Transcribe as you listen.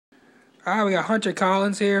We got Hunter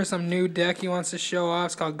Collins here. Some new deck he wants to show off.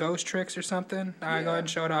 It's called Ghostricks or something. Go ahead and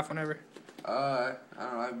show it off whenever. I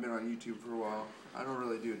don't know. I've been on YouTube for a while. I don't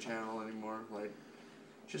really do a channel anymore. Like,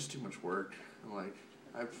 just too much work. And like,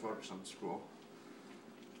 I have to focus on school.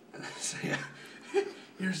 So yeah,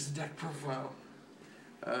 here's the deck profile.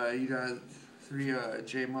 You got 3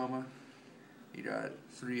 J Mama. You got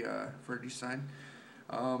 3 Fergie.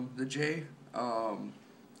 The J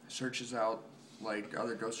searches out like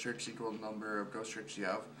other Ghostricks equal the number of Ghostricks you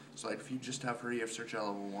have. So like if you just have her, you have to search out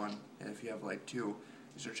level 1, and if you have like 2, you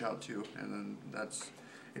search out 2, and then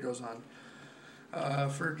it goes on.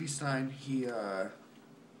 Fergie, he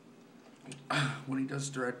when he does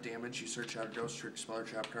direct damage, you search out a Ghostrick spell or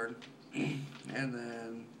trap card, and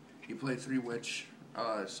then you play 3 Witch.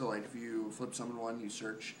 So like if you flip summon 1, you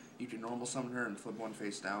search. You can normal summon her and flip 1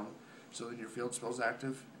 face down. So then your field spell's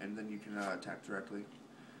active, and then you can attack directly.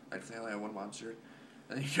 Like if they only have 1 monster.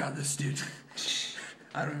 And then you got this dude.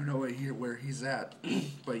 I don't even know where he's at,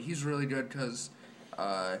 but he's really good because,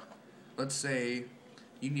 let's say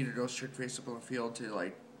you need a Ghostrick face up on the field to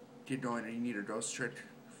like get going, and you need a Ghostrick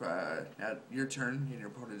at your turn, and your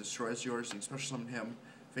opponent destroys yours. You can special summon him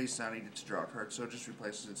face down. You get to draw a card, so it just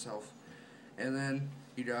replaces itself. And then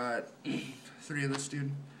you got 3 of this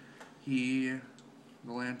dude. The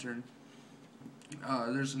Lantern.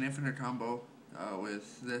 There's an infinite combo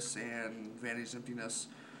with this and Vanity's Emptiness,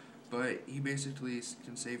 but he basically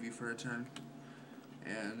can save you for a turn,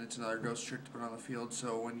 and it's another Ghostrick to put on the field.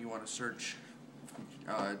 So when you want to search,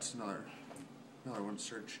 it's another one to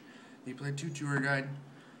search. He played 2 Tour Guide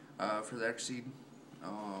for the Exceed.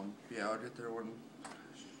 Yeah, I'll get there when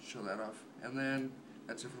show that off, and then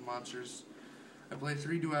that's it for monsters. I play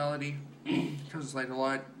 3 Duality because like a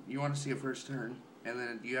lot you want to see a first turn, and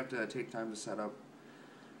then you have to take time to set up.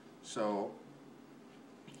 So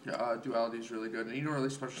Duality is really good, and you don't really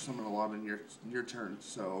special summon a lot in your turn,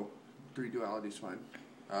 so 3 Duality is fine.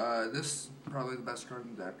 This is probably the best card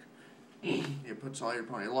in the deck. It puts all your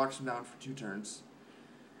opponent, it locks them down for 2 turns,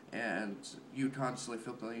 and you constantly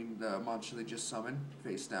flipping the monster they just summoned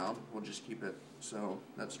face down will just keep it, so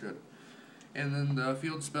that's good. And then the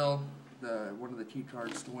field spell, one of the key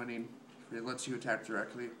cards to winning, it lets you attack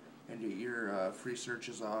directly and get your free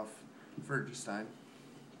searches off Fergie.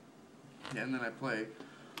 And then I play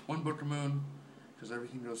 1 Book of Moon because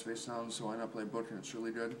everything goes face down, so why not play Book, and it's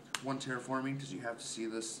really good. 1 Terraforming because you have to see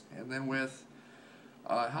this. And then with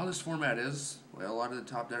how this format is, well, a lot of the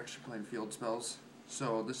top decks are playing field spells,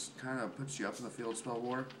 so this kind of puts you up in the field spell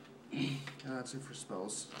war. And that's it for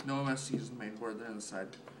spells. No MSCs in the main board, they're on the side.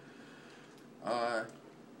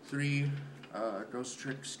 3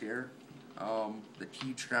 Ghostrick Scare. The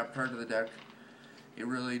key trap card of the deck. It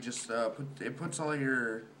really just it puts all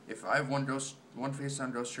your. If I have one face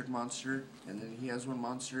down Ghostrick monster, and then he has 1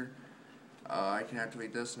 monster, I can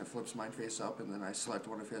activate this, and it flips mine face up, and then I select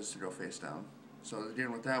one of his to go face down. So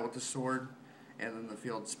dealing with that with the sword, and then the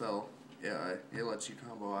field spell, it lets you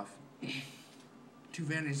combo off. 2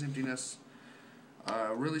 Vanity's Emptiness,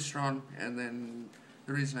 really strong, and then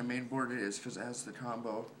the reason I mainboard it is because it has the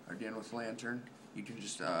combo, again with Lantern. You can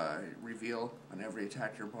just reveal on every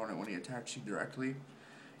attack your opponent when he attacks you directly.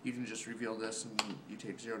 You can just reveal this and you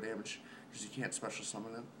take 0 damage because you can't special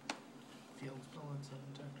summon it. Field spell and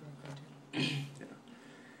attack directly too. Yeah.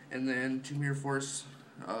 And then 2 Mirror Force.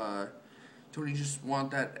 Tony just want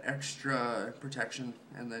that extra protection,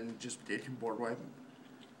 and then just it can board wipe.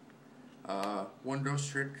 1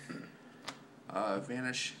 Ghostrick.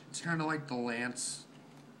 Vanish. It's kind of like the Lance,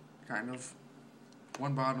 kind of.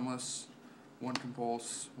 1 Bottomless, 1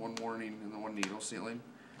 Compulse, 1 Warning, and then 1 Needle Sealing.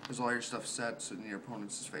 Because all your stuff sets and your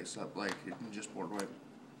opponent's is face up, like it can just board wipe.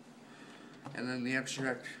 And then the extra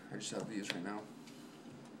deck, I just have these right now.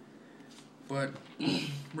 But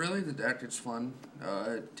really, the deck is fun.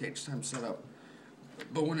 It takes time to set up,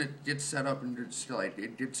 but when it gets set up and it's like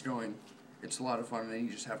it gets going, it's a lot of fun, and then you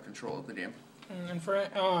just have control of the game. And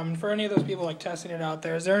for any of those people like testing it out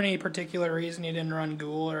there, is there any particular reason you didn't run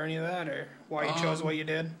Ghoul or any of that, or why you chose what you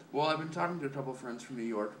did? Well, I've been talking to a couple of friends from New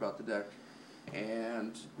York about the deck,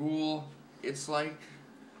 and Ghoul, it's like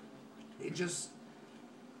it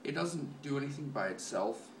doesn't do anything by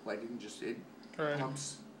itself. Like it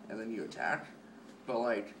pumps and then you attack. But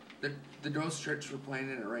like the Ghostricks we're playing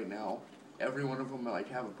in it right now, every one of them like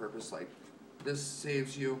have a purpose. Like this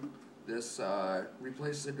saves you. This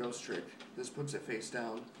replaces a Ghostrick. This puts it face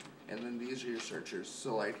down, and then these are your searchers.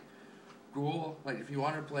 So like, Ghoul, like if you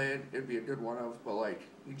want to play it, it'd be a good one of. But like,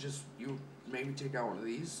 you maybe take out one of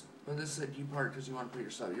these. But this is a key part because you want to play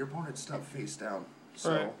yourself. Your opponent's stuff face down.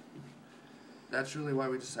 So that's really why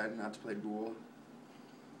we decided not to play Ghoul.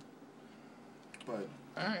 But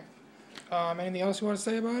all right. Anything else you want to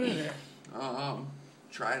say about it?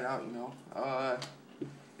 Try it out, you know.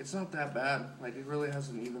 It's not that bad. Like, it really has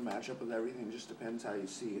an even matchup with everything. It just depends how you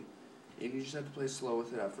see it. And you just have to play slow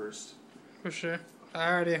with it at first. For sure.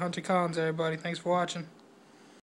 Alrighty, Hunter Collins, everybody. Thanks for watching.